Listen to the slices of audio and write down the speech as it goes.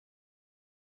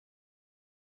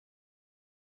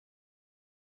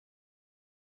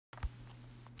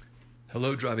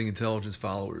Hello, Driving Intelligence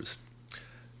followers.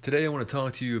 Today I want to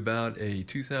talk to you about a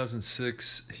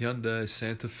 2006 Hyundai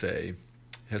Santa Fe.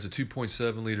 It has a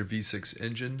 2.7 liter V6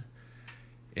 engine,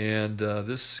 and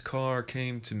this car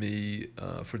came to me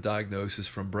for diagnosis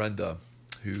from Brenda,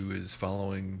 who is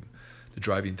following the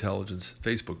Driving Intelligence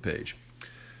Facebook page.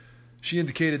 She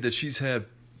indicated that she's had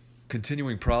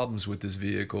continuing problems with this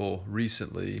vehicle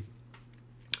recently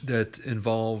that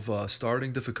involve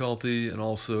starting difficulty and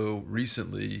also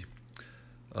recently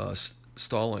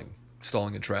stalling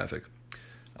in traffic.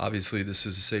 Obviously, this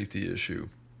is a safety issue.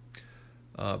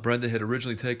 Brenda had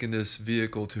originally taken this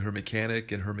vehicle to her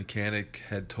mechanic, and her mechanic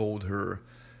had told her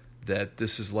that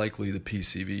this is likely the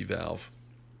PCV valve.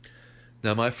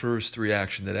 Now, my first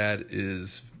reaction to that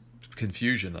is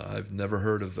confusion. I've never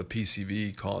heard of a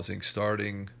PCV causing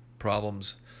starting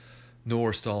problems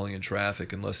nor stalling in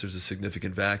traffic unless there's a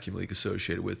significant vacuum leak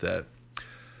associated with that.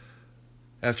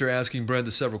 After asking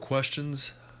Brenda several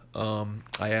questions,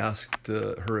 I asked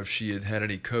her if she had had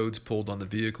any codes pulled on the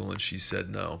vehicle, and she said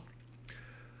no.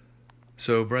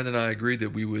 So Brenda and I agreed that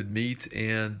we would meet,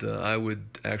 and I would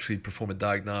actually perform a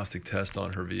diagnostic test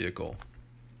on her vehicle.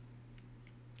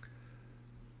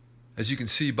 As you can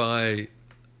see by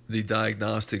the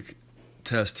diagnostic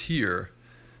test here,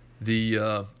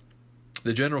 the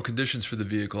general conditions for the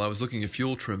vehicle, I was looking at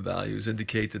fuel trim values,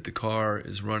 indicate that the car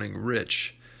is running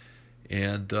rich,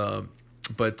 and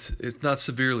but it's not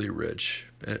severely rich.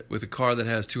 With a car that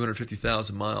has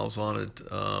 250,000 miles on it,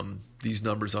 these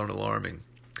numbers aren't alarming.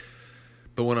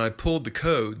 But when I pulled the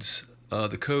codes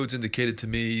indicated to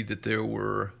me that there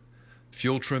were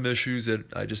fuel trim issues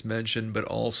that I just mentioned, but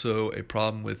also a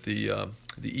problem with the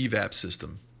EVAP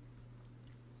system.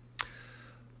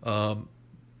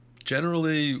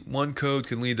 Generally, one code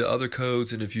can lead to other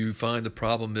codes, and if you find a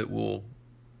problem, it will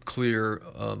clear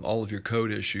all of your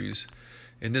code issues.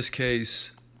 In this case,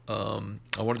 I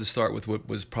wanted to start with what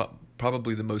was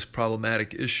probably the most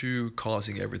problematic issue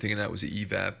causing everything, and that was the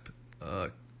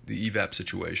EVAP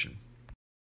situation.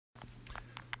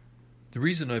 The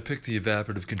reason I picked the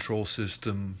evaporative control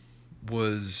system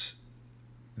was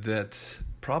that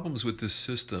problems with this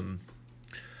system,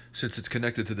 since it's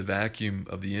connected to the vacuum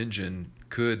of the engine,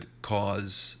 could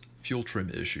cause fuel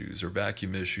trim issues or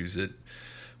vacuum issues that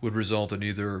would result in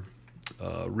either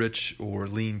rich or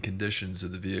lean conditions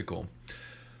of the vehicle.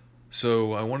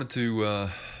 So I wanted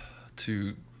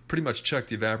to pretty much check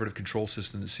the evaporative control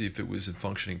system to see if it was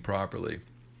functioning properly.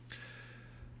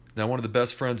 Now, one of the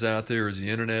best friends out there is the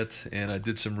internet, and I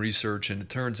did some research, and it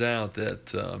turns out that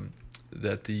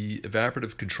that the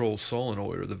evaporative control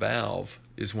solenoid, or the valve,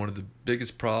 is one of the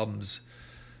biggest problems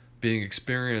being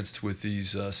experienced with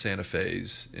these Santa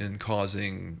Fe's in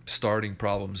causing starting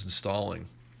problems and stalling.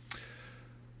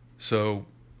 So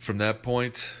from that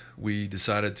point, we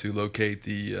decided to locate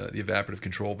the evaporative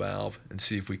control valve and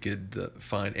see if we could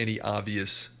find any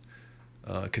obvious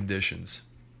conditions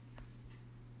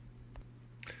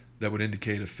that would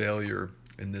indicate a failure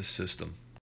in this system.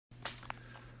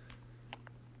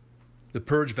 The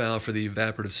purge valve for the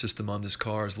evaporative system on this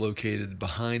car is located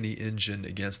behind the engine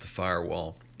against the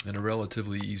firewall, in a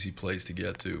relatively easy place to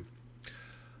get to.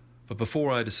 But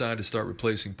before I decided to start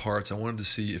replacing parts, I wanted to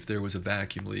see if there was a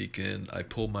vacuum leak, and I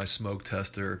pulled my smoke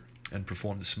tester and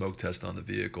performed a smoke test on the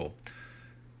vehicle.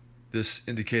 This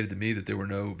indicated to me that there were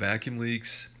no vacuum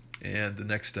leaks, and the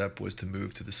next step was to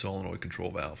move to the solenoid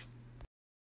control valve.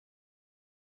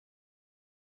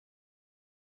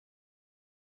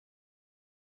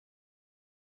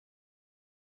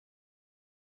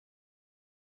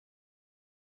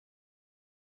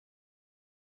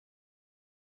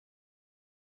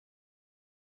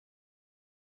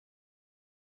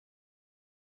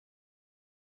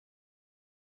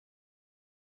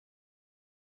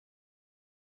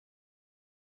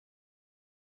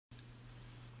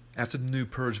 After the new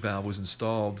purge valve was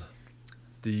installed,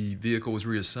 the vehicle was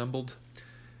reassembled,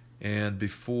 and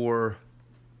before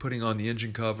putting on the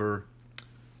engine cover,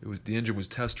 the engine was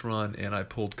test run, and I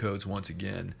pulled codes once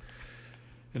again.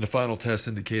 And the final test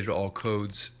indicated all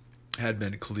codes had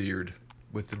been cleared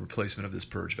with the replacement of this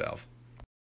purge valve.